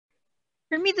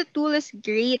For me, the tool is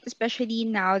great, especially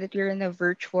now that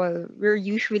we're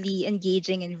usually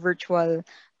engaging in virtual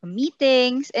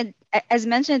meetings. And as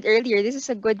mentioned earlier, this is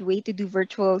a good way to do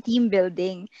virtual team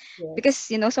building Yes. because,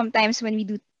 sometimes when we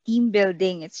do team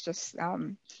building, it's just,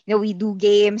 we do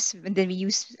games and then we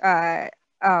use, uh,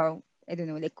 I don't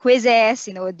know, like quizzes,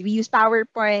 we use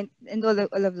PowerPoint and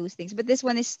all of those things. But this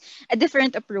one is a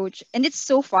different approach and it's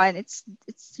so fun. It's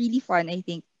really fun, I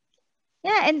think.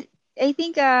 Yeah, and I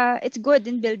think it's good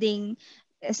in building,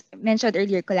 as mentioned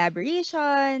earlier,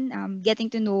 collaboration, getting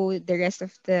to know the rest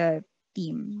of the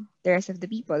team, the rest of the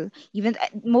people. Even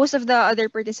most of the other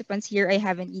participants here, I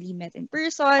haven't really met in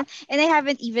person, and I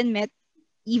haven't even met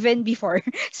even before.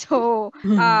 So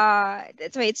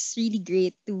that's why it's really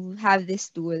great to have this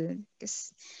tool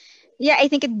because yeah, I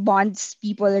think it bonds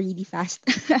people really fast.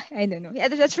 I don't know. Yeah,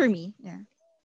 that's for me. Yeah.